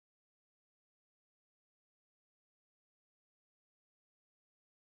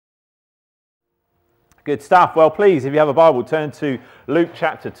Good stuff. Well, please, if you have a Bible, turn to Luke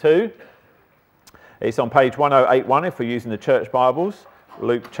chapter 2. It's on page 1081 if we're using the church Bibles.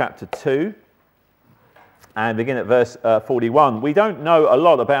 Luke chapter 2. And begin at verse 41. We don't know a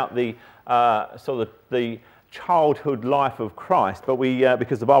lot about the the childhood life of Christ, but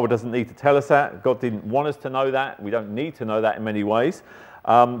because the Bible doesn't need to tell us that. God didn't want us to know that. We don't need to know that in many ways.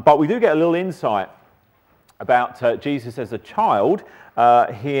 But we do get a little insight about Jesus as a child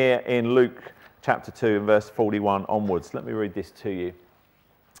here in Luke chapter 2 and verse 41 onwards. Let me read this to you,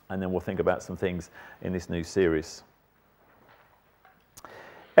 and then we'll think about some things in this new series.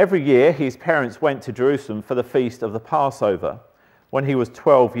 Every year his parents went to Jerusalem for the feast of the Passover. When he was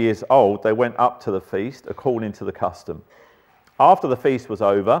 12 years old, they went up to the feast according to the custom. After the feast was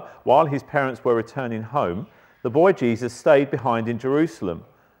over, while his parents were returning home, the boy Jesus stayed behind in Jerusalem,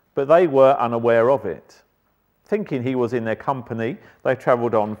 but they were unaware of it. Thinking he was in their company, they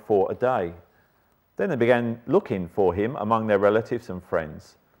travelled on for a day. Then they began looking for him among their relatives and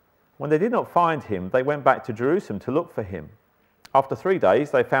friends. When they did not find him, they went back to Jerusalem to look for him. After 3 days,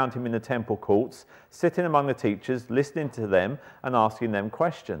 they found him in the temple courts, sitting among the teachers, listening to them and asking them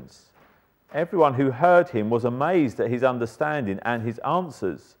questions. Everyone who heard him was amazed at his understanding and his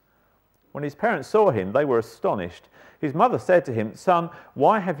answers. When his parents saw him, they were astonished. His mother said to him, "Son,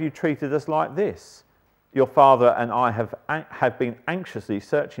 why have you treated us like this? Your father and I have been anxiously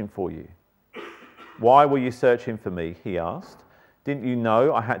searching for you." "Why were you searching for me?" he asked. "Didn't you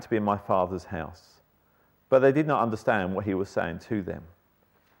know I had to be in my father's house?" But they did not understand what he was saying to them.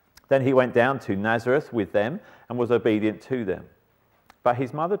 Then he went down to Nazareth with them and was obedient to them. But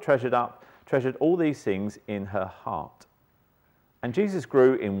his mother treasured all these things in her heart. And Jesus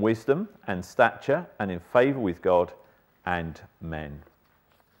grew in wisdom and stature and in favour with God and men.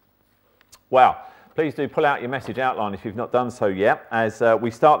 Wow. Please do pull out your message outline if you've not done so yet, as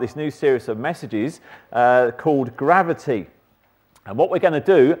we start this new series of messages called Gravity. And what we're going to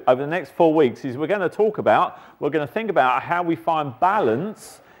do over the next 4 weeks is we're going to think about how we find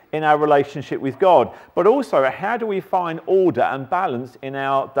balance in our relationship with God, but also how do we find order and balance in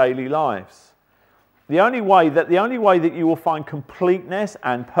our daily lives. The only way that you will find completeness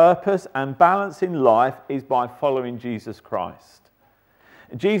and purpose and balance in life is by following Jesus Christ.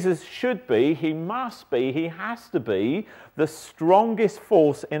 Jesus should be, he must be, he has to be the strongest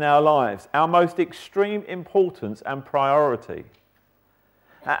force in our lives, our most extreme importance and priority.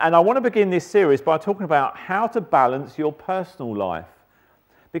 And I want to begin this series by talking about how to balance your personal life.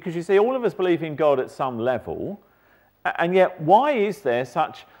 Because you see, all of us believe in God at some level, and yet why is there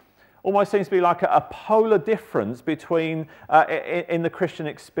such, almost seems to be like a polar difference between, in the Christian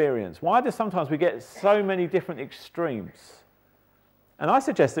experience? Why do sometimes we get so many different extremes? And I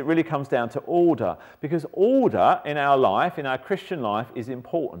suggest it really comes down to order, because order in our life, in our Christian life, is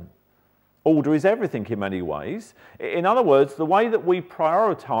important. Order is everything in many ways. In other words, the way that we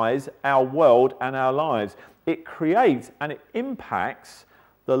prioritise our world and our lives, it creates and it impacts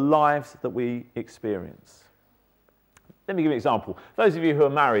the lives that we experience. Let me give you an example. Those of you who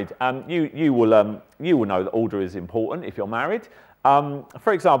are married, you will know that order is important if you're married.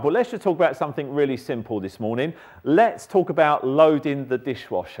 For example, let's just talk about something really simple this morning. Let's talk about loading the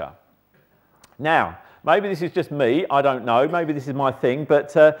dishwasher. Now, maybe this is just me, I don't know, maybe this is my thing,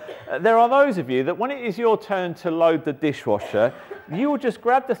 but there are those of you that when it is your turn to load the dishwasher, you will just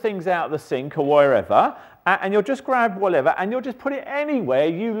grab the things out of the sink or wherever, and you'll just grab whatever, and you'll just put it anywhere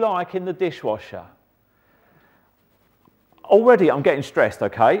you like in the dishwasher. Already I'm getting stressed,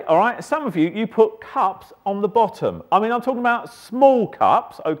 okay? All right, some of you put cups on the bottom. I mean, I'm talking about small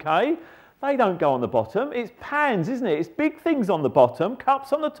cups, okay? They don't go on the bottom. It's pans, isn't it? It's big things on the bottom,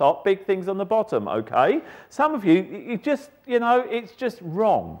 cups on the top, big things on the bottom, okay? Some of you just, it's just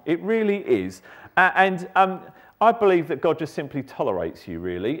wrong. It really is. I believe that God just simply tolerates you,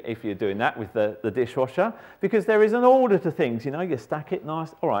 really, if you're doing that with the dishwasher, because there is an order to things, you stack it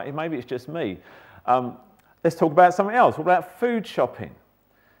nice. All right, maybe it's just me. Let's talk about something else. What about food shopping?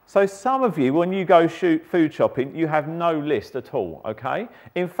 So some of you, when you go food shopping, you have no list at all, okay?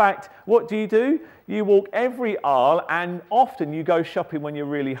 In fact, what do? You walk every aisle, and often you go shopping when you're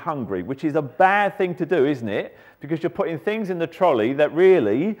really hungry, which is a bad thing to do, isn't it? Because you're putting things in the trolley that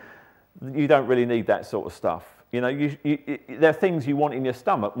really, you don't really need that sort of stuff. There are things you want in your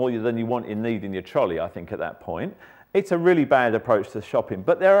stomach more than you need in your trolley, I think, at that point. It's a really bad approach to shopping.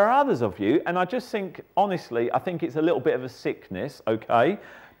 But there are others of you, and I just think, honestly, I think it's a little bit of a sickness, okay?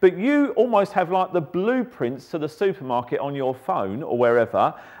 but you almost have like the blueprints to the supermarket on your phone or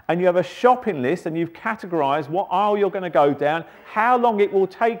wherever, and you have a shopping list and you've categorized what aisle you're going to go down, how long it will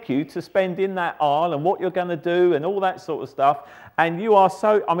take you to spend in that aisle and what you're going to do and all that sort of stuff. And you are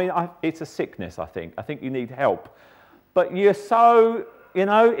so, it's a sickness, I think. I think you need help. But you're so,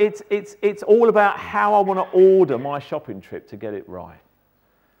 it's all about how I want to order my shopping trip to get it right.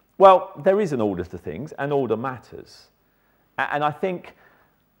 Well, there is an order to things, and order matters. And I think,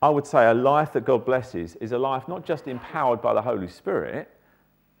 I would say a life that God blesses is a life not just empowered by the Holy Spirit,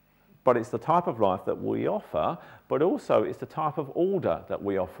 but it's the type of life that we offer, but also it's the type of order that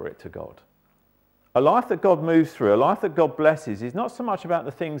we offer it to God. A life that God moves through, a life that God blesses, is not so much about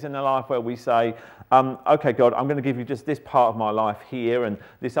the things in the life where we say, okay, God, I'm going to give you just this part of my life here and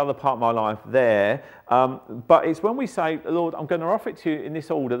this other part of my life there. But it's when we say, Lord, I'm going to offer it to you in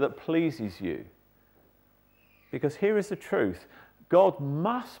this order that pleases you. Because here is the truth. God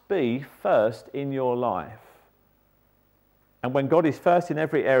must be first in your life. And when God is first in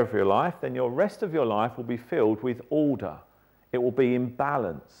every area of your life, then your rest of your life will be filled with order. It will be in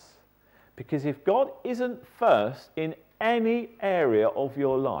balance. Because if God isn't first in any area of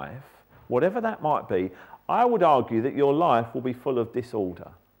your life, whatever that might be, I would argue that your life will be full of disorder.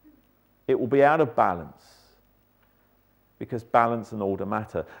 It will be out of balance. Because balance and order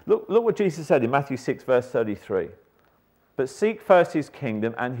matter. Look what Jesus said in Matthew 6, verse 33. But seek first his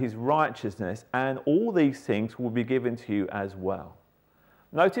kingdom and his righteousness, and all these things will be given to you as well.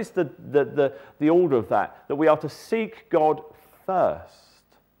 Notice the order of that we are to seek God first.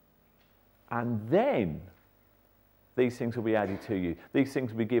 And then these things will be added to you. These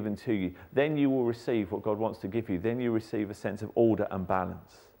things will be given to you. Then you will receive what God wants to give you. Then you receive a sense of order and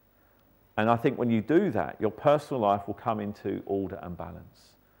balance. And I think when you do that, your personal life will come into order and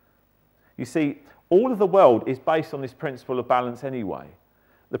balance. You see, all of the world is based on this principle of balance anyway.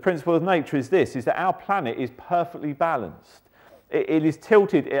 The principle of nature is this, is that our planet is perfectly balanced. It is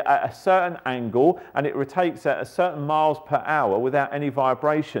tilted at a certain angle and it rotates at a certain miles per hour without any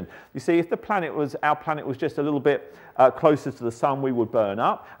vibration. You see, if our planet was just a little bit closer to the sun, we would burn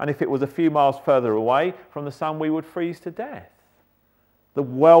up. And if it was a few miles further away from the sun, we would freeze to death. The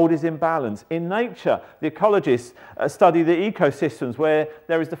world is in balance. In nature, the ecologists study the ecosystems where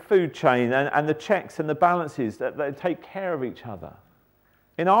there is the food chain and the checks and the balances that take care of each other.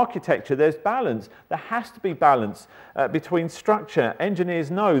 In architecture, there's balance. There has to be balance between structure.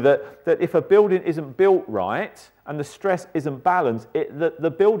 Engineers know that if a building isn't built right and the stress isn't balanced,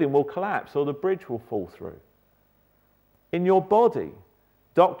 the building will collapse or the bridge will fall through. In your body,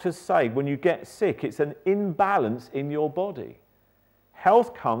 doctors say when you get sick, it's an imbalance in your body.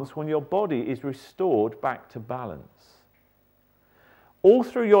 Health comes when your body is restored back to balance. All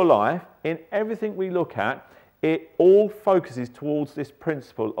through your life, in everything we look at, it all focuses towards this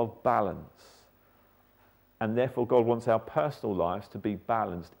principle of balance. And therefore, God wants our personal lives to be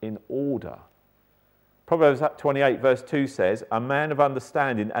balanced in order. Proverbs 28 verse 2 says, a man of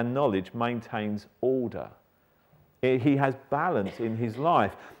understanding and knowledge maintains order. He has balance in his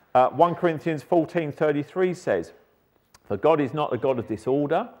life. 1 Corinthians 14:33 says, for God is not a God of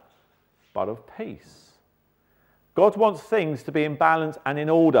disorder, but of peace. God wants things to be in balance and in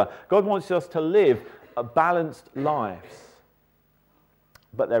order. God wants us to live balanced lives.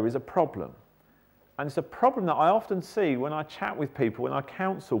 But there is a problem. And it's a problem that I often see when I chat with people, when I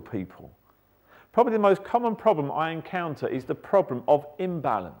counsel people. Probably the most common problem I encounter is the problem of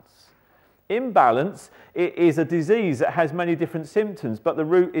imbalance. Imbalance is a disease that has many different symptoms, but the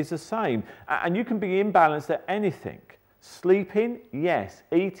root is the same. And you can be imbalanced at anything. Sleeping, yes.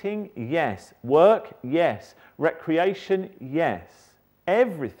 Eating, yes. Work, yes. Recreation, yes.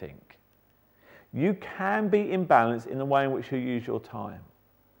 Everything. You can be imbalanced in the way in which you use your time.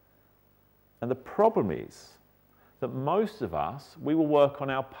 And the problem is that most of us, we will work on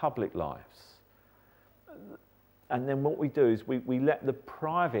our public lives. And then what we do is we let the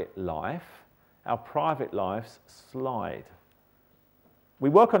private life, our private lives, slide. We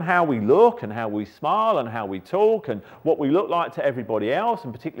work on how we look and how we smile and how we talk and what we look like to everybody else,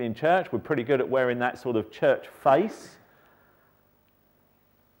 and particularly in church, we're pretty good at wearing that sort of church face.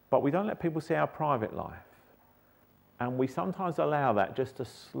 But we don't let people see our private life. And we sometimes allow that just to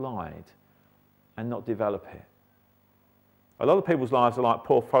slide and not develop it. A lot of people's lives are like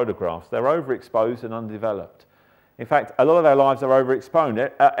poor photographs. They're overexposed and undeveloped. In fact, a lot of our lives are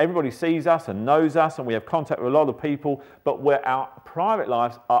overexposed. Everybody sees us and knows us, and we have contact with a lot of people, but where our private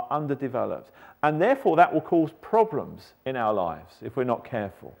lives are underdeveloped. And therefore, that will cause problems in our lives if we're not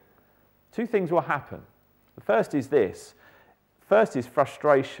careful. Two things will happen. The first is this. First is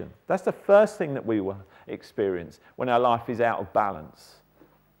frustration. That's the first thing that we will experience when our life is out of balance.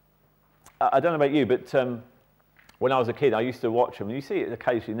 I don't know about you, but when I was a kid, I used to watch them, and you see it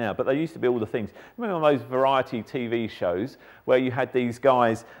occasionally now, but they used to be all the things. Remember on those variety TV shows where you had these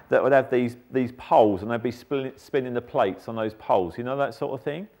guys that would have these poles, and they'd be spinning the plates on those poles, you know, that sort of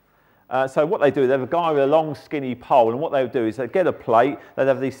thing? So what they do, they have a guy with a long skinny pole, and what they would do is they'd get a plate, they'd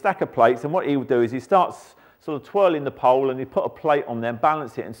have these stack of plates, and what he would do is he starts sort of twirling the pole, and he'd put a plate on there,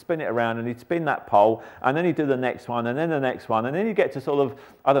 balance it and spin it around, and he'd spin that pole, and then he'd do the next one, and then the next one, and then he'd get to sort of,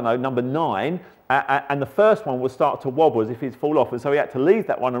 I don't know, number 9, and the first one would start to wobble as if he'd fall off, and so he had to leave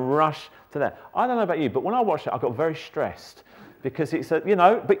that one and rush to that. I don't know about you, but when I watched it, I got very stressed, because it's a, you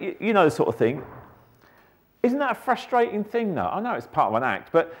know, but you know the sort of thing. Isn't that a frustrating thing, though? I know it's part of an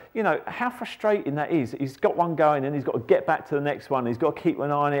act, but, you know, how frustrating that is. He's got one going, and he's got to get back to the next one, he's got to keep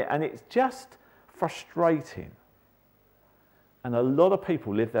an eye on it, and it's just frustrating. And a lot of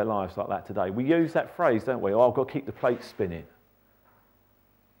people live their lives like that today. We use that phrase, don't we? Oh, I've got to keep the plate spinning.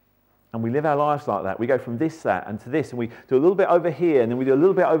 And we live our lives like that. We go from this, that, and to this, and we do a little bit over here, and then we do a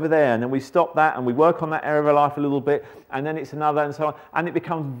little bit over there, and then we stop that, and we work on that area of our life a little bit, and then it's another, and so on. And it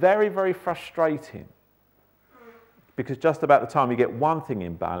becomes very, very frustrating. Because just about the time you get one thing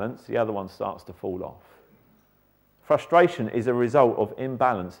in balance, the other one starts to fall off. Frustration is a result of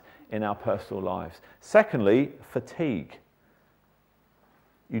imbalance in our personal lives. Secondly, fatigue.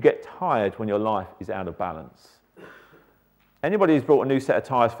 You get tired when your life is out of balance. Anybody who's bought a new set of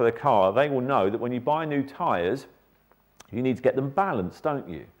tyres for their car, they will know that when you buy new tyres, you need to get them balanced, don't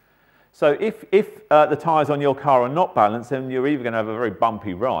you? So if the tyres on your car are not balanced, then you're either going to have a very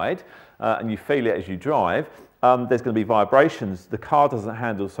bumpy ride, and you feel it as you drive. There's going to be vibrations. The car doesn't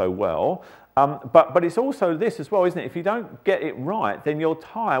handle so well. But it's also this as well, isn't it? If you don't get it right, then your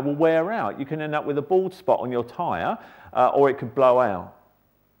tyre will wear out. You can end up with a bald spot on your tyre, or it could blow out.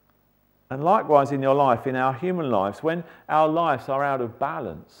 And likewise in your life, in our human lives, when our lives are out of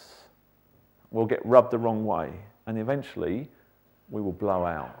balance, we'll get rubbed the wrong way, and eventually we will blow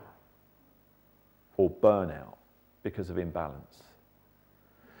out or burn out because of imbalance.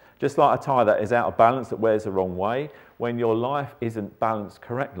 Just like a tyre that is out of balance, that wears the wrong way, when your life isn't balanced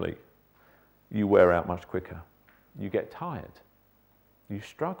correctly, you wear out much quicker. You get tired. You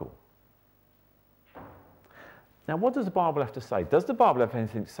struggle. Now, what does the Bible have to say? Does the Bible have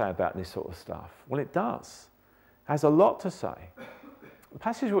anything to say about this sort of stuff? Well, it does. It has a lot to say. The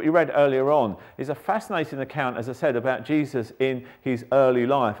passage what you read earlier on is a fascinating account, as I said, about Jesus in his early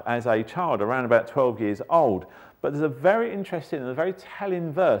life as a child, around about 12 years old. But there's a very interesting and a very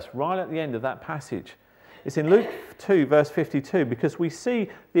telling verse right at the end of that passage. It's in Luke 2, verse 52, because we see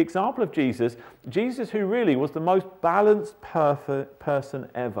the example of Jesus who really was the most balanced, perfect person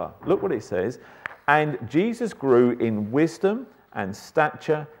ever. Look what it says. And Jesus grew in wisdom and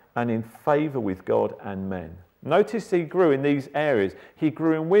stature and in favour with God and men. Notice he grew in these areas. He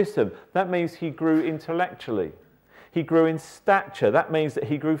grew in wisdom. That means he grew intellectually. He grew in stature. That means that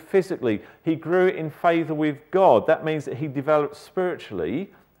he grew physically. He grew in favour with God. That means that he developed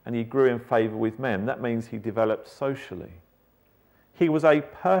spiritually, and he grew in favour with men. That means he developed socially. He was a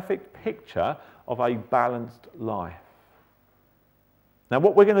perfect picture of a balanced life. Now,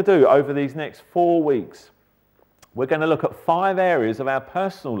 what we're going to do over these next 4 weeks, we're going to look at 5 areas of our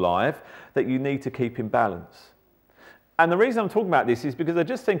personal life that you need to keep in balance. And the reason I'm talking about this is because I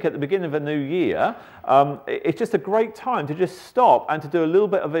just think at the beginning of a new year, it's just a great time to just stop and to do a little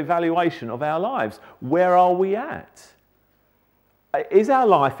bit of evaluation of our lives. Where are we at? Is our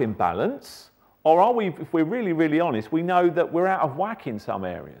life in balance? Or are we, if we're really, really honest, we know that we're out of whack in some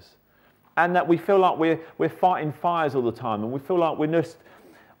areas. And that we feel like we're fighting fires all the time, and we feel like we're just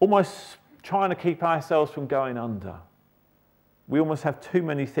almost trying to keep ourselves from going under. We almost have too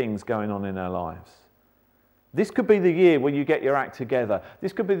many things going on in our lives. This could be the year where you get your act together.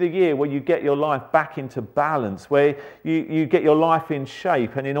 This could be the year where you get your life back into balance, where you get your life in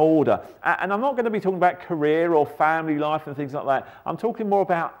shape and in order. And I'm not going to be talking about career or family life and things like that. I'm talking more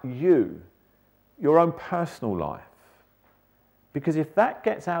about you, your own personal life. Because if that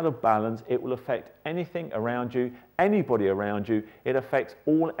gets out of balance, it will affect anything around you, anybody around you. It affects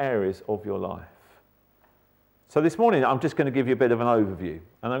all areas of your life. So this morning, I'm just going to give you a bit of an overview.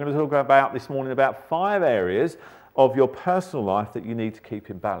 And I'm going to talk about this morning about 5 areas of your personal life that you need to keep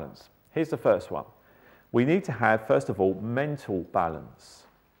in balance. Here's the first one. We need to have, first of all, mental balance.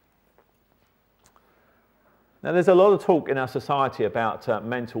 Now, there's a lot of talk in our society about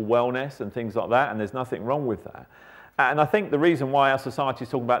mental wellness and things like that, and there's nothing wrong with that. And I think the reason why our society is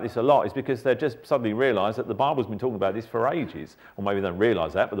talking about this a lot is because they just suddenly realise that the Bible's been talking about this for ages. Or maybe they don't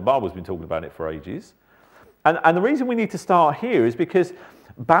realise that, but the Bible's been talking about it for ages. And the reason we need to start here is because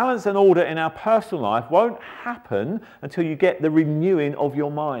balance and order in our personal life won't happen until you get the renewing of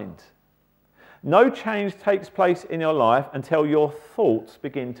your mind. No change takes place in your life until your thoughts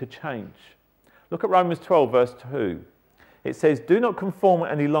begin to change. Look at Romans 12, verse 2. It says, do not conform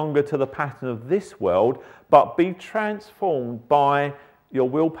any longer to the pattern of this world, but be transformed by your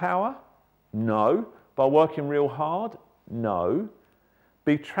willpower? No. By working real hard? No.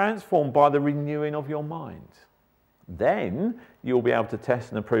 Be transformed by the renewing of your mind. Then you'll be able to test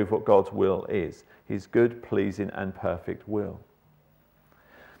and approve what God's will is, his good, pleasing and perfect will.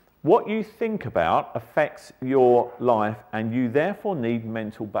 What you think about affects your life, and you therefore need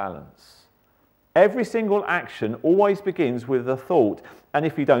mental balance. Every single action always begins with a thought, and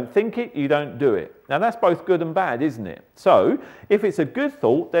if you don't think it, you don't do it. Now that's both good and bad, isn't it? So if it's a good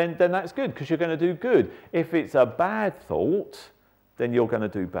thought, then that's good, because you're going to do good. If it's a bad thought, then you're going to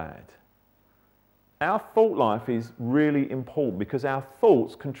do bad. Our thought life is really important because our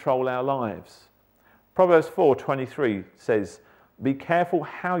thoughts control our lives. Proverbs 4:23 says, be careful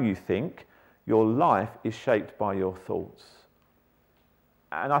how you think, your life is shaped by your thoughts.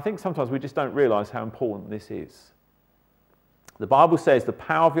 And I think sometimes we just don't realise how important this is. The Bible says the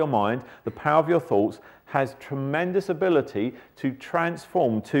power of your mind, the power of your thoughts, has tremendous ability to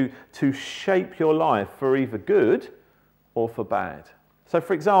transform, to shape your life for either good or for bad. So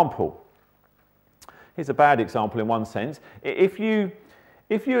for example, here's a bad example in one sense. If you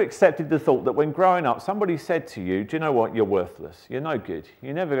accepted the thought that when growing up somebody said to you, do you know what, you're worthless, you're no good,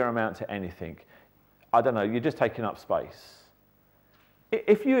 you're never going to amount to anything, I don't know, you're just taking up space.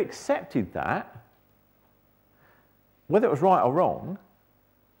 If you accepted that, whether it was right or wrong,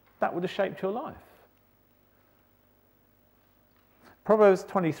 that would have shaped your life. Proverbs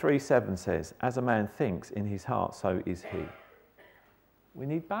 23:7 says, as a man thinks in his heart, so is he. We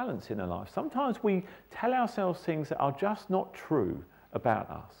need balance in our life. Sometimes we tell ourselves things that are just not true about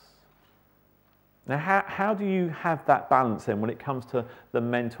us. Now, how do you have that balance then when it comes to the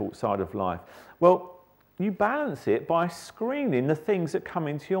mental side of life? Well, you balance it by screening the things that come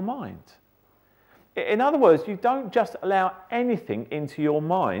into your mind. In other words, you don't just allow anything into your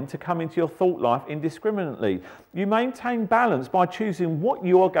mind to come into your thought life indiscriminately. You maintain balance by choosing what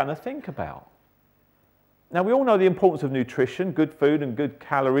you are going to think about. Now, we all know the importance of nutrition. Good food and good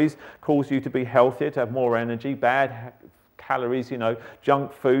calories cause you to be healthier, to have more energy. Bad calories,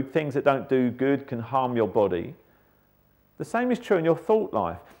 junk food, things that don't do good can harm your body. The same is true in your thought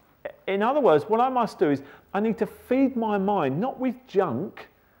life. In other words, what I must do is I need to feed my mind, not with junk,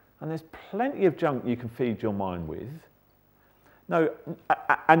 and there's plenty of junk you can feed your mind with. No,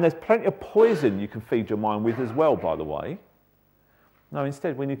 and there's plenty of poison you can feed your mind with as well, by the way. No,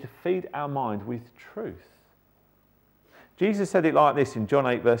 instead we need to feed our mind with truth. Jesus said it like this in John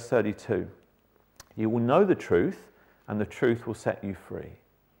 8, verse 32. You will know the truth, and the truth will set you free.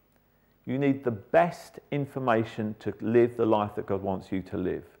 You need the best information to live the life that God wants you to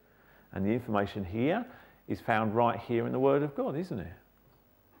live. And the information here is found right here in the Word of God, isn't it?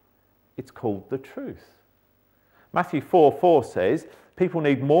 It's called the truth. Matthew 4:4 says, people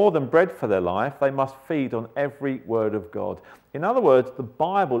need more than bread for their life. They must feed on every word of God. In other words, the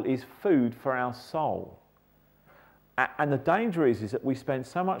Bible is food for our soul. And the danger is that we spend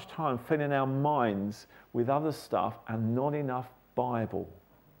so much time filling our minds with other stuff and not enough Bible.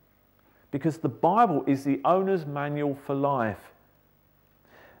 Because the Bible is the owner's manual for life.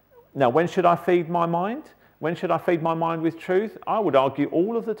 Now, when should I feed my mind? When should I feed my mind with truth? I would argue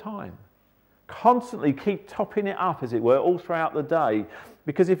all of the time. Constantly keep topping it up, as it were, all throughout the day.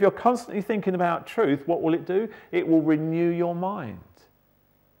 Because if you're constantly thinking about truth, what will it do? It will renew your mind.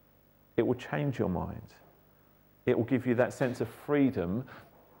 It will change your mind. It will give you that sense of freedom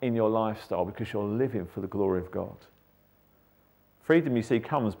in your lifestyle because you're living for the glory of God. Freedom, you see,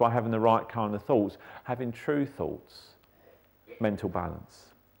 comes by having the right kind of thoughts, having true thoughts, mental balance.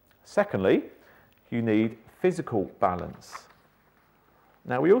 Secondly, you need physical balance.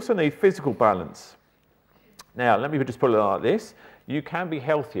 Now, we also need physical balance. Now, let me just put it like this. You can be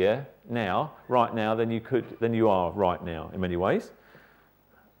healthier now, right now, than you are right now in many ways.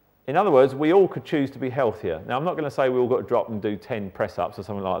 In other words, we all could choose to be healthier. Now, I'm not going to say we all got to drop and do 10 press-ups or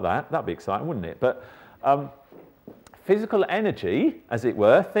something like that. That'd be exciting, wouldn't it? But physical energy, as it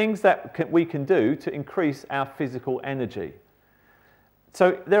were, things that we can do to increase our physical energy.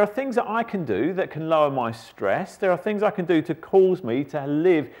 So there are things that I can do that can lower my stress. There are things I can do to cause me to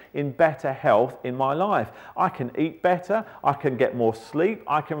live in better health in my life. I can eat better, I can get more sleep,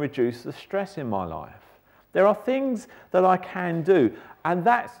 I can reduce the stress in my life. There are things that I can do, and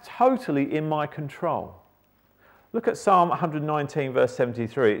that's totally in my control. Look at Psalm 119, verse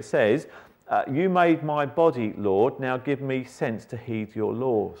 73. It says, you made my body, Lord, now give me sense to heed your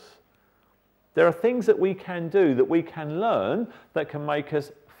laws. There are things that we can do, that we can learn, that can make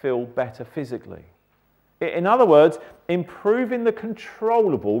us feel better physically. In other words, improving the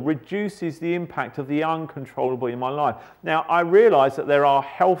controllable reduces the impact of the uncontrollable in my life. Now, I realise that there are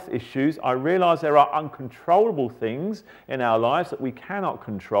health issues. I realise there are uncontrollable things in our lives that we cannot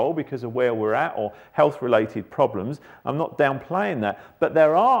control because of where we're at or health-related problems. I'm not downplaying that. But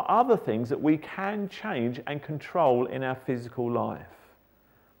there are other things that we can change and control in our physical life.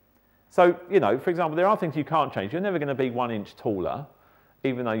 So, for example, there are things you can't change. You're never going to be 1 inch taller,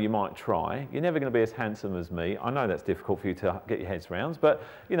 even though you might try. You're never going to be as handsome as me. I know that's difficult for you to get your heads around, but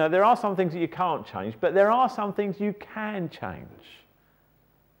there are some things that you can't change, but there are some things you can change.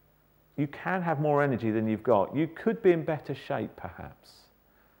 You can have more energy than you've got. You could be in better shape, perhaps.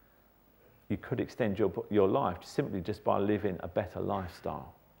 You could extend your life simply just by living a better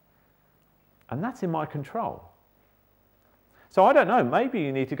lifestyle. And that's in my control. So I don't know, maybe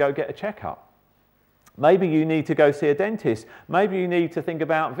you need to go get a checkup. Maybe you need to go see a dentist. Maybe you need to think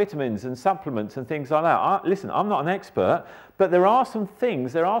about vitamins and supplements and things like that. Listen, I'm not an expert, but there are some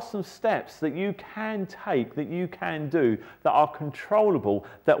things, there are some steps that you can take, that you can do, that are controllable,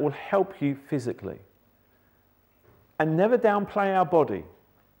 that will help you physically. And never downplay our body.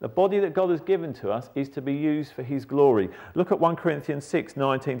 The body that God has given to us is to be used for his glory. Look at 1 Corinthians 6,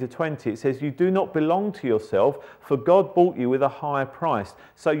 19 to 20. It says, you do not belong to yourself, for God bought you with a higher price.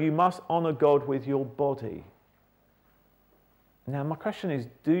 So you must honour God with your body. Now my question is,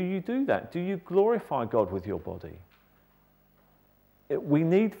 do you do that? Do you glorify God with your body? We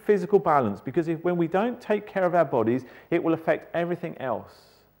need physical balance, because when we don't take care of our bodies, it will affect everything else.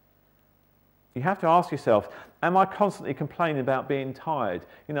 You have to ask yourself, am I constantly complaining about being tired?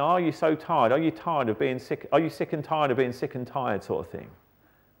 Are you so tired? Are you tired of being sick? Are you sick and tired of being sick and tired, sort of thing?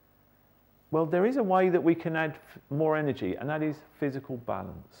 Well, there is a way that we can add more energy, and that is physical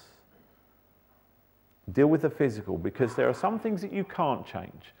balance. Deal with the physical, because there are some things that you can't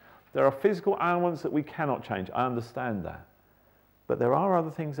change. There are physical elements that we cannot change. I understand that. But there are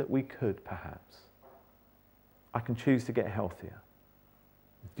other things that we could, perhaps. I can choose to get healthier.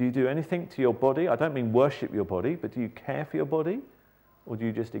 Do you do anything to your body? I don't mean worship your body, but do you care for your body, or do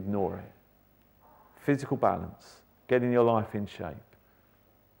you just ignore it? Physical balance, getting your life in shape.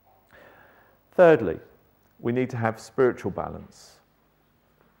 Thirdly, we need to have spiritual balance.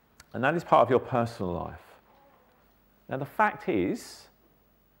 And that is part of your personal life. Now the fact is,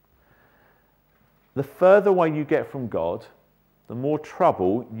 the further away you get from God, the more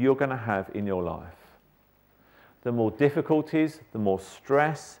trouble you're going to have in your life. The more difficulties, the more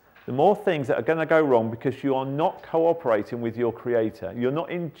stress, the more things that are going to go wrong because you are not cooperating with your Creator. You're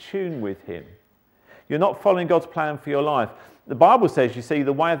not in tune with him. You're not following God's plan for your life. The Bible says, you see,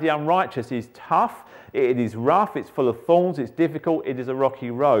 the way of the unrighteous is tough, it is rough, it's full of thorns, it's difficult, it is a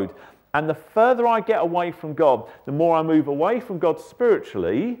rocky road. And the further I get away from God, the more I move away from God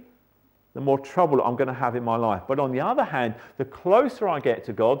spiritually, the more trouble I'm going to have in my life. But on the other hand, the closer I get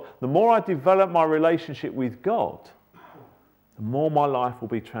to God, the more I develop my relationship with God, the more my life will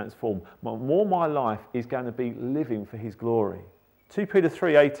be transformed. The more my life is going to be living for his glory. 2 Peter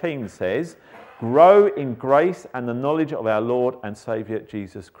 3:18 says, grow in grace and the knowledge of our Lord and Saviour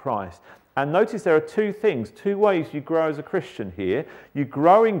Jesus Christ. And notice there are two things, two ways you grow as a Christian here. You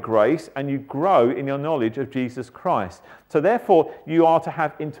grow in grace and you grow in your knowledge of Jesus Christ. So therefore, you are to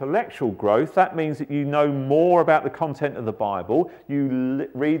have intellectual growth. That means that you know more about the content of the Bible. You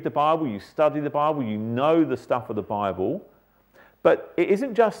read the Bible, you study the Bible, you know the stuff of the Bible. But it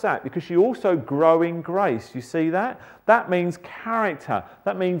isn't just that, because you also grow in grace. You see that? That means character.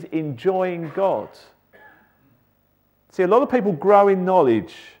 That means enjoying God. See, a lot of people grow in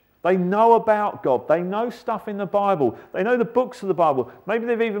knowledge. They know about God. They know stuff in the Bible. They know the books of the Bible. Maybe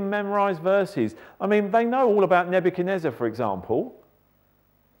they've even memorized verses. I mean, they know all about Nebuchadnezzar, for example,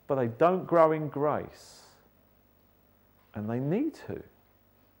 but they don't grow in grace. And they need to.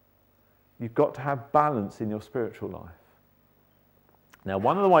 You've got to have balance in your spiritual life. Now,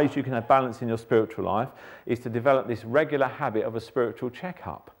 one of the ways you can have balance in your spiritual life is to develop this regular habit of a spiritual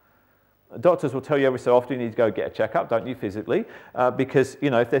checkup. Doctors will tell you every so often you need to go get a checkup, don't you, physically? Because,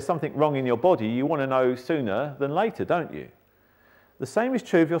 if there's something wrong in your body, you want to know sooner than later, don't you? The same is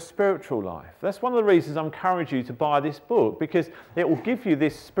true of your spiritual life. That's one of the reasons I encourage you to buy this book, because it will give you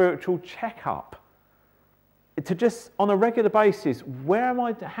this spiritual checkup. To just, on a regular basis,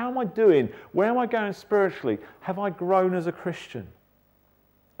 how am I doing? Where am I going spiritually? Have I grown as a Christian?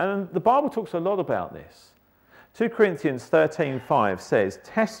 And the Bible talks a lot about this. 2 Corinthians 13:5 says,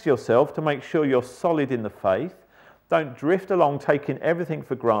 test yourself to make sure you're solid in the faith. Don't drift along taking everything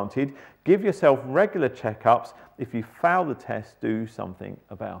for granted. Give yourself regular checkups. If you fail the test, do something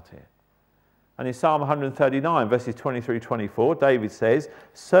about it. And in Psalm 139, verses 23-24, David says,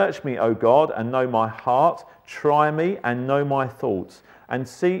 "Search me, O God, and know my heart. Try me and know my thoughts, and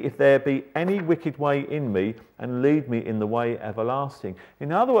see if there be any wicked way in me, and lead me in the way everlasting."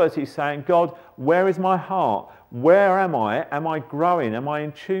 In other words, he's saying, God, where is my heart? Where am I? Am I growing? Am I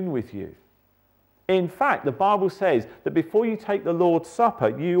in tune with you? In fact, the Bible says that before you take the Lord's Supper,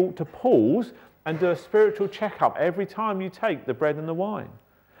 you ought to pause and do a spiritual checkup every time you take the bread and the wine.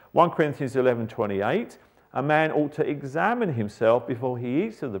 1 Corinthians 11:28, a man ought to examine himself before he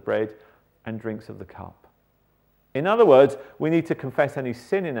eats of the bread and drinks of the cup. In other words, we need to confess any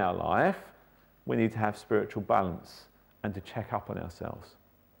sin in our life. We need to have spiritual balance and to check up on ourselves.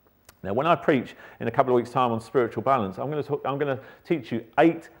 Now, when I preach in a couple of weeks' time on spiritual balance, I'm going to teach you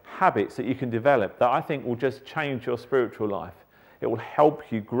 8 habits that you can develop that I think will just change your spiritual life. It will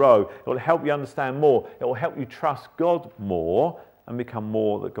help you grow. It will help you understand more. It will help you trust God more and become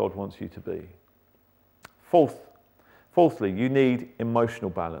more that God wants you to be. Fourthly, you need emotional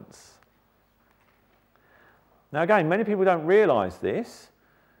balance. Now again, many people don't realise this,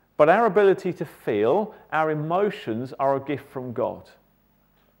 but our ability to feel, our emotions are a gift from God.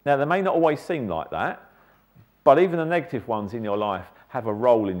 Now they may not always seem like that, but even the negative ones in your life have a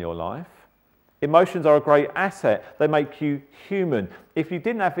role in your life. Emotions are a great asset. They make you human. If you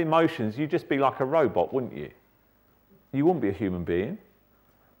didn't have emotions, you'd just be like a robot, wouldn't you? You wouldn't be a human being.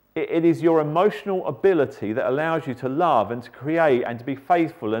 It is your emotional ability that allows you to love and to create and to be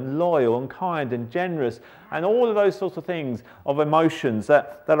faithful and loyal and kind and generous and all of those sorts of things of emotions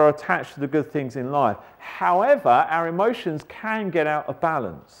that are attached to the good things in life. However, our emotions can get out of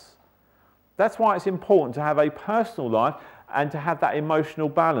balance. That's why it's important to have a personal life and to have that emotional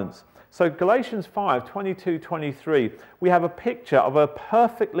balance. So Galatians 5:22-23, we have a picture of a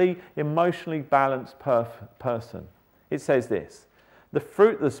perfectly emotionally balanced person. It says this: the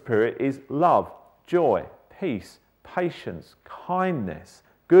fruit of the Spirit is love, joy, peace, patience, kindness,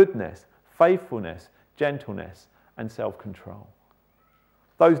 goodness, faithfulness, gentleness, and self-control.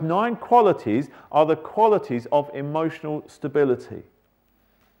 Those 9 qualities are the qualities of emotional stability.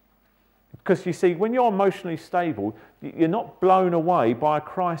 Because you see, when you're emotionally stable, you're not blown away by a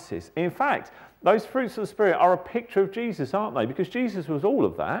crisis. In fact, those fruits of the Spirit are a picture of Jesus, aren't they? Because Jesus was all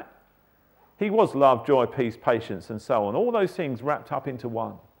of that. He was love, joy, peace, patience, and so on. All those things wrapped up into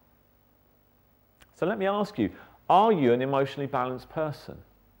one. So let me ask you, are you an emotionally balanced person?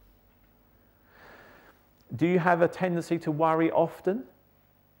 Do you have a tendency to worry often?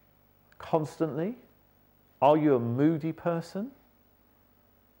 Constantly? Are you a moody person?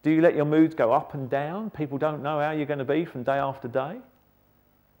 Do you let your moods go up and down? People don't know how you're going to be from day after day?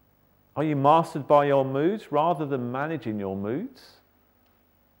 Are you mastered by your moods rather than managing your moods?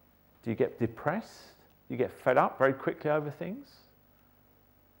 Do you get depressed? Do you get fed up very quickly over things?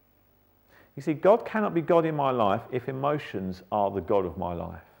 You see, God cannot be God in my life if emotions are the God of my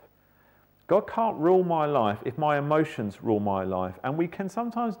life. God can't rule my life if my emotions rule my life, and we can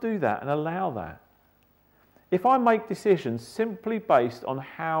sometimes do that and allow that. If I make decisions simply based on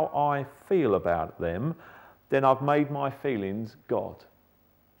how I feel about them, then I've made my feelings God.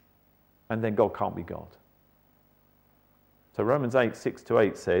 And then God can't be God. So Romans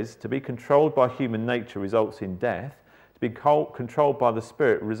 8:6-8 says, to be controlled by human nature results in death. To be controlled by the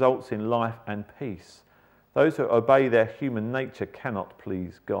Spirit results in life and peace. Those who obey their human nature cannot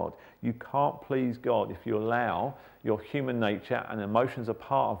please God. You can't please God if you allow your human nature, and emotions are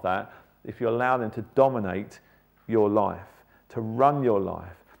part of that, if you allow them to dominate your life, to run your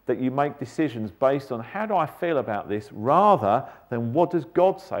life, that you make decisions based on how do I feel about this rather than what does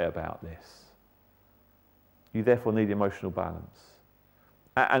God say about this. You therefore need emotional balance.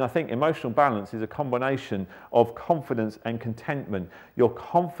 And I think emotional balance is a combination of confidence and contentment. You're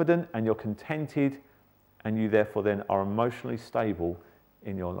confident and you're contented, and you therefore then are emotionally stable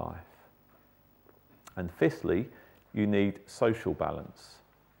in your life. And fifthly, you need social balance.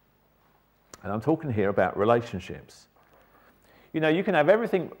 And I'm talking here about relationships. You know, you can have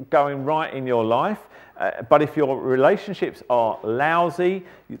everything going right in your life, but if your relationships are lousy,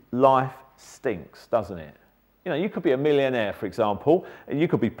 life stinks, doesn't it? You know, you could be a millionaire, for example, and you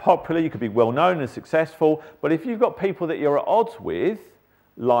could be popular, you could be well known and successful, but if you've got people that you're at odds with,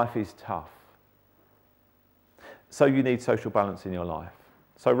 life is tough. So you need social balance in your life.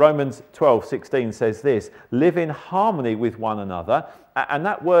 So Romans 12:16 says this: live in harmony with one another. And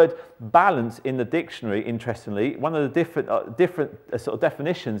that word balance in the dictionary, interestingly, one of the different sort of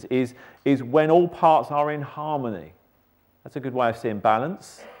definitions is when all parts are in harmony. That's a good way of seeing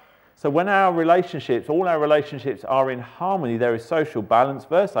balance. So when our relationships, all our relationships are in harmony, there is social balance.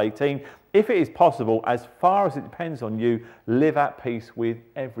 Verse 18, if it is possible, as far as it depends on you, live at peace with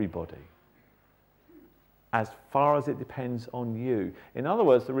everybody. as far as it depends on you. In other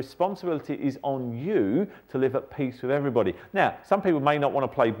words, the responsibility is on you to live at peace with everybody. Now, some people may not want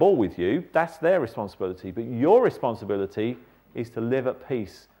to play ball with you. That's their responsibility. But your responsibility is to live at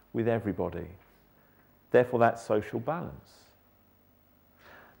peace with everybody. Therefore, that's social balance.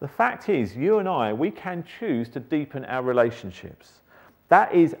 The fact is, you and I, we can choose to deepen our relationships.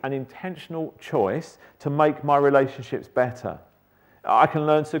 That is an intentional choice to make my relationships better. I can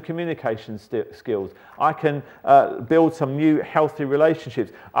learn some communication skills. I can build some new healthy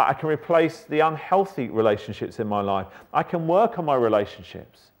relationships. I can replace the unhealthy relationships in my life. I can work on my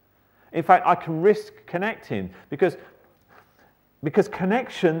relationships. In fact, I can risk connecting because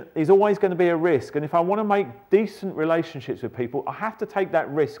connection is always going to be a risk. And if I want to make decent relationships with people, I have to take that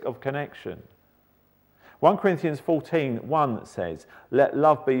risk of connection. 1 Corinthians 14:1 says, "Let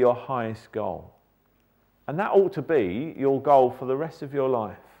love be your highest goal." And that ought to be your goal for the rest of your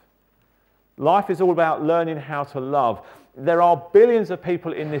life. Life is all about learning how to love. There are billions of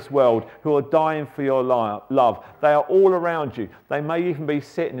people in this world who are dying for your love. They are all around you. They may even be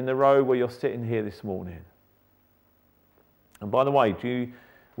sitting in the row where you're sitting here this morning. And by the way,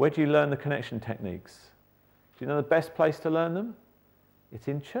 where do you learn the connection techniques? Do you know the best place to learn them? It's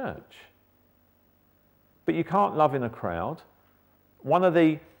in church. But you can't love in a crowd. One of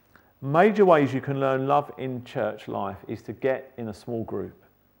the major ways you can learn love in church life is to get in a small group.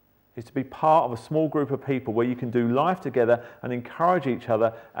 Is to be part of a small group of people where you can do life together and encourage each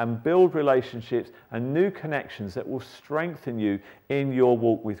other and build relationships and new connections that will strengthen you in your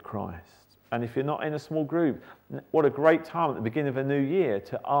walk with Christ. And if you're not in a small group, what a great time at the beginning of a new year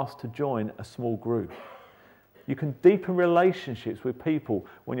to ask to join a small group. You can deepen relationships with people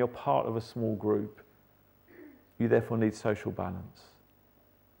when you're part of a small group. You therefore need social balance.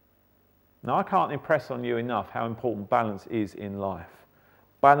 Now, I can't impress on you enough how important balance is in life.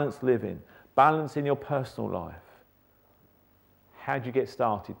 Balanced living, balance in your personal life. How do you get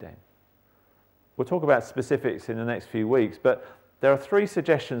started then? We'll talk about specifics in the next few weeks, but there are 3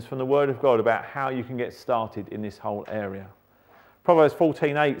 suggestions from the Word of God about how you can get started in this whole area. Proverbs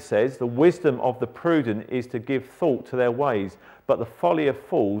 14:8 says, "The wisdom of the prudent is to give thought to their ways, but the folly of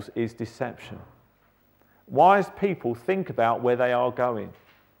fools is deception." Wise people think about where they are going.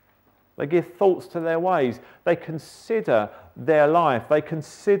 They give thoughts to their ways. They consider their life. They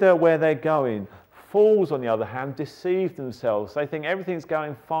consider where they're going. Fools, on the other hand, deceive themselves. They think everything's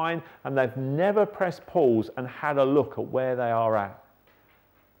going fine and they've never pressed pause and had a look at where they are at.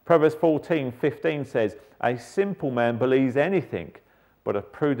 Proverbs 14:15 says, "A simple man believes anything, but a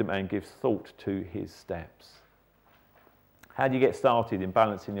prudent man gives thought to his steps." How do you get started in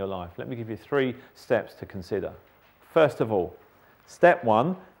balancing your life? Let me give you 3 steps to consider. First of all, step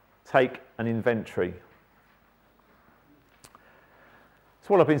 1, take an inventory. That's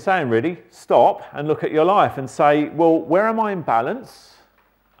what I've been saying really. Stop and look at your life and say, well, where am I in balance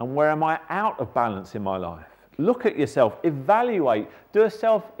and where am I out of balance in my life? Look at yourself, evaluate, do a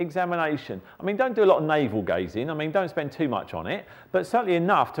self-examination. I mean, don't do a lot of navel gazing. I mean, don't spend too much on it, but certainly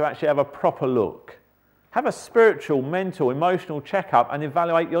enough to actually have a proper look. Have a spiritual, mental, emotional checkup and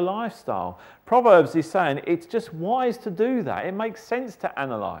evaluate your lifestyle. Proverbs is saying it's just wise to do that. It makes sense to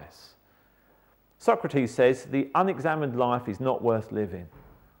analyse. Socrates says the unexamined life is not worth living.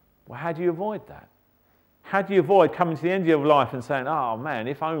 Well, how do you avoid that? How do you avoid coming to the end of your life and saying, oh man,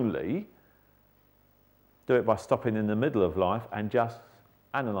 if only? Do it by stopping in the middle of life and just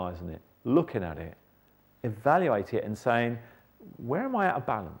analysing it, looking at it, evaluate it and saying, where am I out of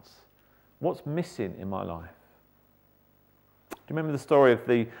balance? What's missing in my life? Do you remember the story of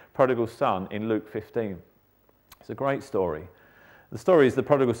the prodigal son in Luke 15? It's a great story. The story is the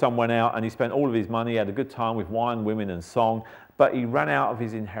prodigal son went out and he spent all of his money, he had a good time with wine, women and song, but he ran out of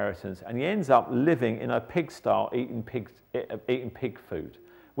his inheritance and he ends up living in a pigsty eating pig food,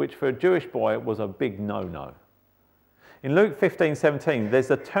 which for a Jewish boy was a big no-no. In Luke 15:17,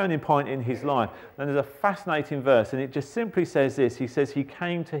 there's a turning point in his life, and there's a fascinating verse, and it just simply says this. He says he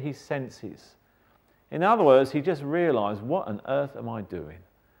came to his senses. In other words, he just realised, what on earth am I doing?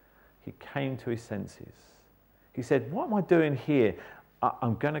 He came to his senses. He said, what am I doing here?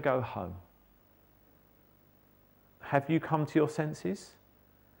 I'm going to go home. Have you come to your senses?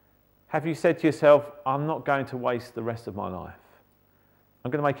 Have you said to yourself, I'm not going to waste the rest of my life. I'm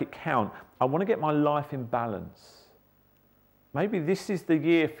going to make it count. I want to get my life in balance. Maybe this is the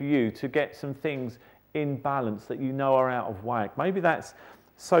year for you to get some things in balance that you know are out of whack. Maybe that's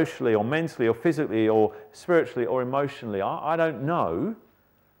socially or mentally or physically or spiritually or emotionally. I don't know.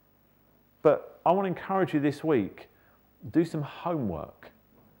 But I want to encourage you this week, do some homework.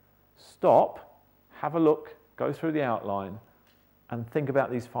 Stop, have a look, go through the outline and think about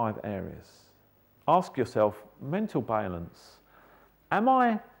these 5 areas. Ask yourself, mental balance. Am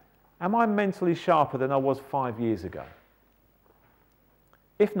I mentally sharper than I was 5 years ago?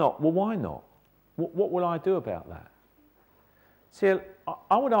 If not, well, why not? What will I do about that? See,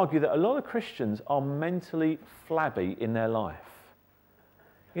 I would argue that a lot of Christians are mentally flabby in their life.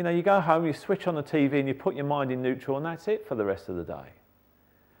 You know, you go home, you switch on the TV and you put your mind in neutral and that's it for the rest of the day.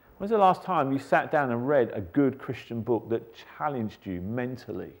 When's the last time you sat down and read a good Christian book that challenged you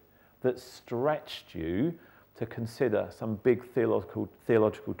mentally, that stretched you to consider some big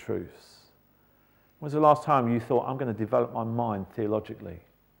theological truths? When's the last time you thought, I'm going to develop my mind theologically?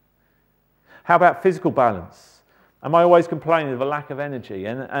 How about physical balance? Am I always complaining of a lack of energy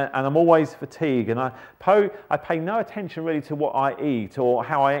and I'm always fatigued and I pay no attention really to what I eat or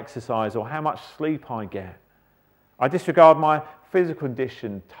how I exercise or how much sleep I get? I disregard my physical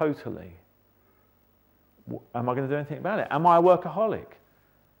condition totally. Am I going to do anything about it? Am I a workaholic?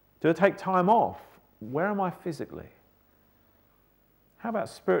 Do I take time off? Where am I physically? How about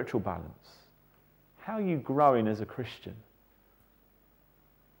spiritual balance? How are you growing as a Christian?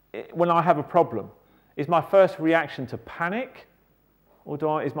 When I have a problem, is my first reaction to panic,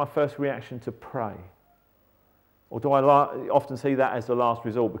 or is my first reaction to pray? Or do I often see that as the last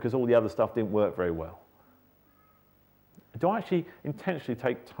resort because all the other stuff didn't work very well? Do I actually intentionally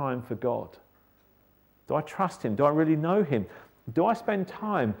take time for God? Do I trust Him? Do I really know Him? Do I spend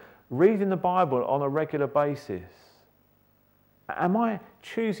time reading the Bible on a regular basis? Am I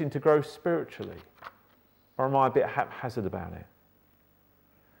choosing to grow spiritually? Or am I a bit haphazard about it?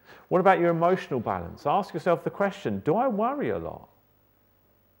 What about your emotional balance? Ask yourself the question, do I worry a lot?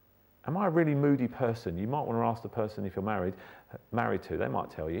 Am I a really moody person? You might want to ask the person if you're married to, they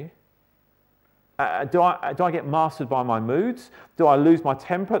might tell you. Do I get mastered by my moods? Do I lose my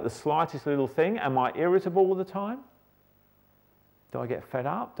temper at the slightest little thing? Am I irritable all the time? Do I get fed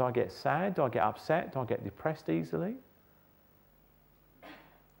up? Do I get sad? Do I get upset? Do I get depressed easily?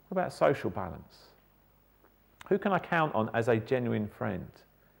 What about social balance? Who can I count on as a genuine friend?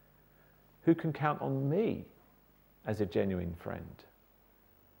 Who can count on me as a genuine friend?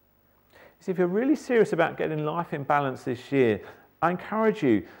 See, if you're really serious about getting life in balance this year, I encourage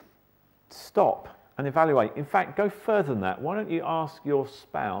you, stop and evaluate. In fact, go further than that. Why don't you ask your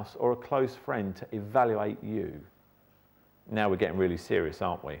spouse or a close friend to evaluate you? Now we're getting really serious,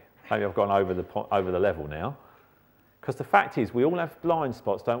 aren't we? Maybe I've gone over the level now. Because the fact is, we all have blind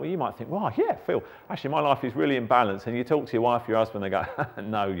spots, don't we? You might think, well, yeah, Phil, actually my life is really in balance. And you talk to your wife, your husband, they go,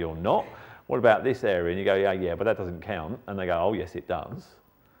 no, you're not. What about this area? And you go, yeah, but that doesn't count. And they go, oh, yes, it does.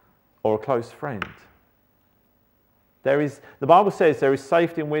 Or a close friend. The Bible says there is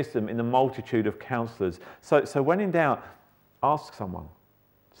safety and wisdom in the multitude of counselors. So when in doubt, ask someone.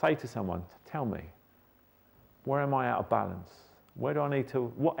 Say to someone, tell me, where am I out of balance? What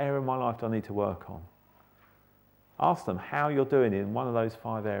area of my life do I need to work on? Ask them how you're doing in one of those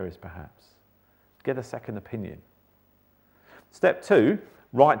 5 areas perhaps. Get a second opinion. Step 2,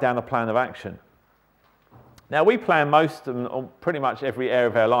 write down a plan of action. Now we plan most on pretty much every area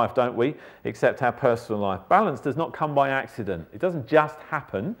of our life, don't we? Except our personal life. Balance does not come by accident. It doesn't just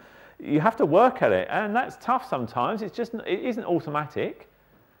happen. You have to work at it, and that's tough sometimes. It isn't automatic.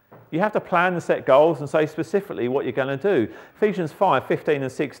 You have to plan and set goals and say specifically what you're going to do. Ephesians 5:15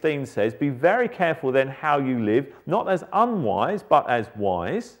 and 16 says, be very careful then how you live, not as unwise, but as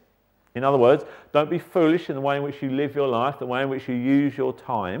wise. In other words, don't be foolish in the way in which you live your life, the way in which you use your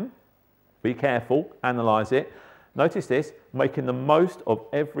time. Be careful, analyse it. Notice this, making the most of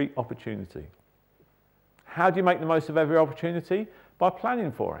every opportunity. How do you make the most of every opportunity? By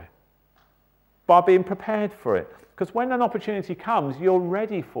planning for it. By being prepared for it. Because when an opportunity comes, you're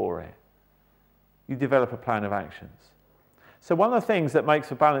ready for it. You develop a plan of actions. So one of the things that makes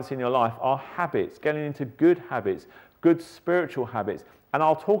for balance in your life are habits, getting into good habits, good spiritual habits. And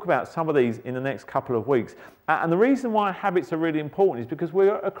I'll talk about some of these in the next couple of weeks. And the reason why habits are really important is because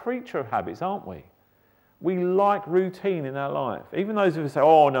we're a creature of habits, aren't we? We like routine in our life. Even those who say,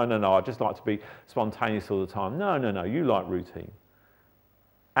 oh, no, I just like to be spontaneous all the time. No, you like routine.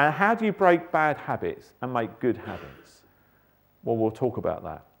 And how do you break bad habits and make good habits? Well, we'll talk about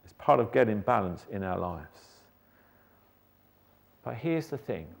that. It's part of getting balance in our lives. But here's the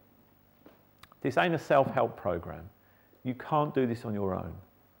thing. This ain't a self-help program. You can't do this on your own.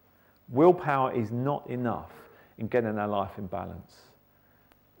 Willpower is not enough in getting our life in balance.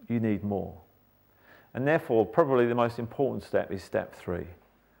 You need more. And therefore, probably the most important step is step 3.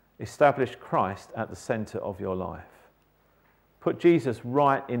 Establish Christ at the centre of your life. Put Jesus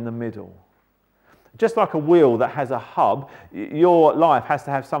right in the middle. Just like a wheel that has a hub, your life has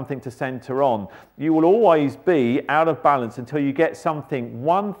to have something to center on. You will always be out of balance until you get something,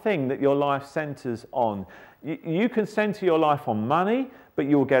 one thing that your life centers on. You can center your life on money, but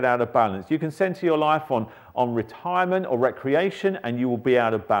you will get out of balance. You can center your life on retirement or recreation, and you will be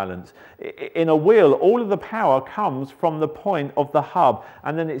out of balance. In a wheel, all of the power comes from the point of the hub,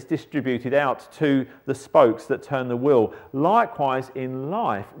 and then it's distributed out to the spokes that turn the wheel. Likewise, in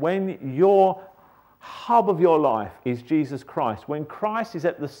life, when your hub of your life is Jesus Christ, when Christ is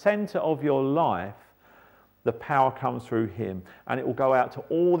at the center of your life, the power comes through him, and it will go out to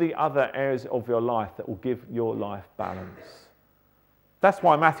all the other areas of your life that will give your life balance. That's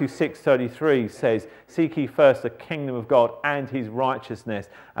why Matthew 6:33 says, seek ye first the kingdom of God and his righteousness.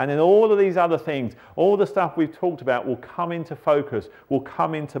 And then all of these other things, all the stuff we've talked about will come into focus, will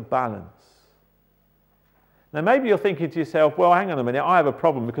come into balance. Now maybe you're thinking to yourself, well, hang on a minute, I have a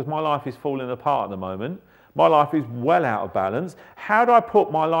problem because my life is falling apart at the moment. My life is well out of balance. How do I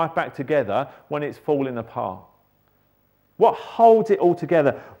put my life back together when it's falling apart? What holds it all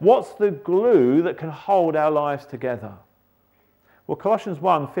together? What's the glue that can hold our lives together? Well, Colossians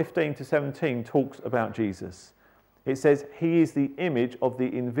 1:15-17 talks about Jesus. It says, he is the image of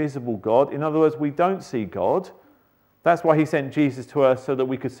the invisible God. In other words, we don't see God. That's why he sent Jesus to us, so that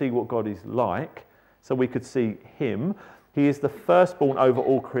we could see what God is like, so we could see him. He is the firstborn over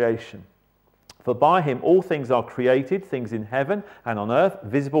all creation. For by him all things are created, things in heaven and on earth,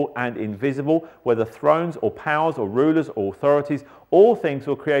 visible and invisible, whether thrones or powers or rulers or authorities, all things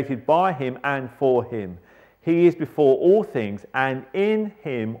were created by him and for him. He is before all things, and in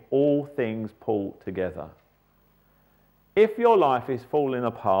him all things pull together. If your life is falling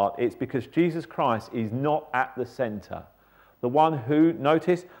apart, it's because Jesus Christ is not at the center. The one who,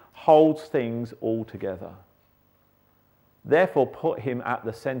 notice, holds things all together. Therefore, put him at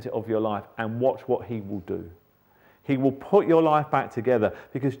the center of your life and watch what he will do. He will put your life back together,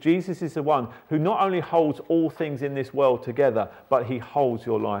 because Jesus is the one who not only holds all things in this world together, but he holds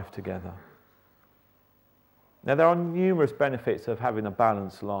your life together. Now, there are numerous benefits of having a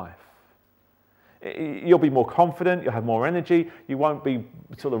balanced life. You'll be more confident, you'll have more energy, you won't be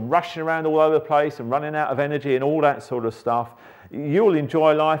sort of rushing around all over the place and running out of energy and all that sort of stuff. You'll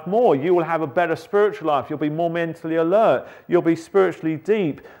enjoy life more, you will have a better spiritual life, you'll be more mentally alert, you'll be spiritually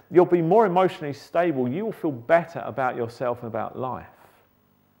deep, you'll be more emotionally stable, you will feel better about yourself and about life.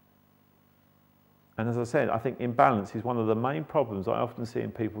 And as I said, I think imbalance is one of the main problems I often see in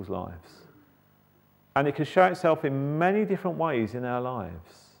people's lives. And it can show itself in many different ways in our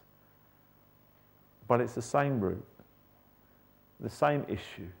lives. But it's the same root. The same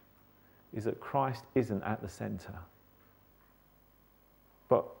issue is that Christ isn't at the center.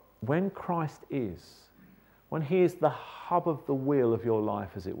 But when Christ is, when he is the hub of the wheel of your life,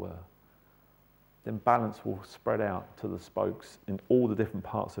 as it were, then balance will spread out to the spokes in all the different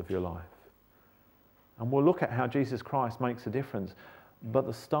parts of your life. And we'll look at how Jesus Christ makes a difference. But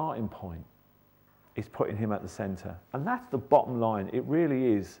the starting point is putting him at the center. And that's the bottom line. It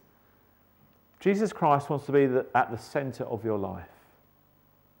really is. Jesus Christ wants to be at the center of your life.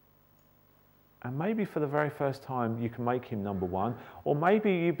 And maybe for the very first time you can make him number one, or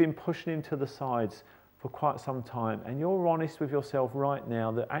maybe you've been pushing him to the sides for quite some time and you're honest with yourself right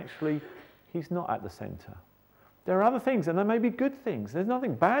now that actually he's not at the center. There are other things, and they may be good things. There's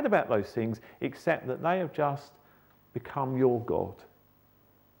nothing bad about those things, except that they have just become your God.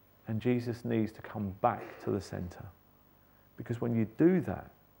 And Jesus needs to come back to the center. Because when you do that,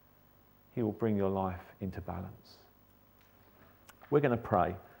 he will bring your life into balance. We're going to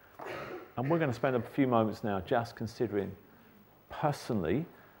pray. And we're going to spend a few moments now just considering personally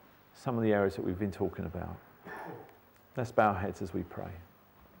some of the areas that we've been talking about. Let's bow our heads as we pray.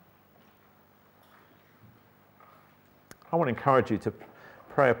 I want to encourage you to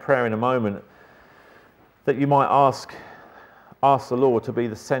pray a prayer in a moment that you might ask the Lord to be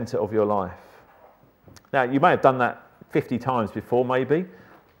the center of your life. Now, you may have done that 50 times before, maybe,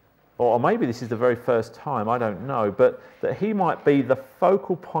 or maybe this is the very first time, I don't know, but that he might be the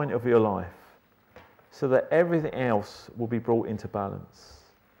focal point of your life so that everything else will be brought into balance.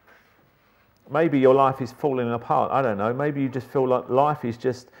 Maybe your life is falling apart, I don't know, maybe you just feel like life is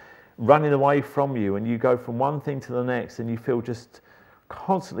just running away from you and you go from one thing to the next and you feel just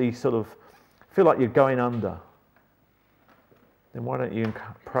constantly sort of feel like you're going under. Then why don't you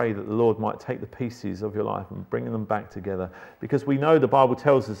pray that the Lord might take the pieces of your life and bring them back together? Because we know the Bible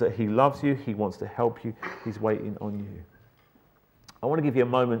tells us that he loves you, he wants to help you, he's waiting on you. I want to give you a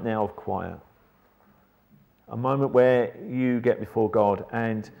moment now of quiet. A moment where you get before God,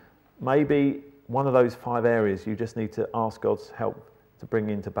 and maybe one of those 5 areas you just need to ask God's help to bring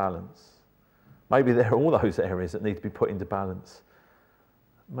into balance. Maybe there are all those areas that need to be put into balance.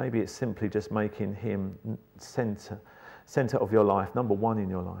 Maybe it's simply just making him centre of your life, number one in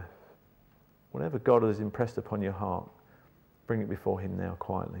your life. Whatever God has impressed upon your heart, bring it before him now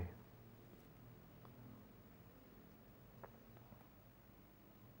quietly.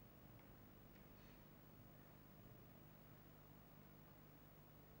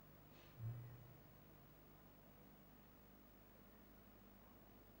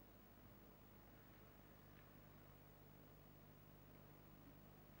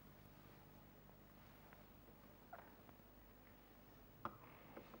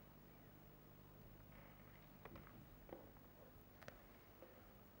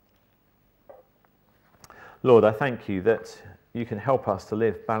 Lord, I thank you that you can help us to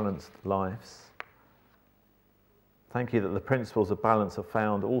live balanced lives. Thank you that the principles of balance are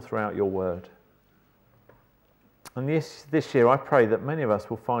found all throughout your word. And this year I pray that many of us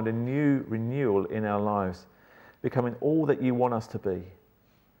will find a new renewal in our lives, becoming all that you want us to be,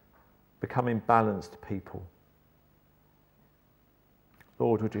 becoming balanced people.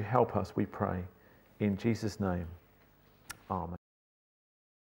 Lord, would you help us, we pray, in Jesus' name. Amen.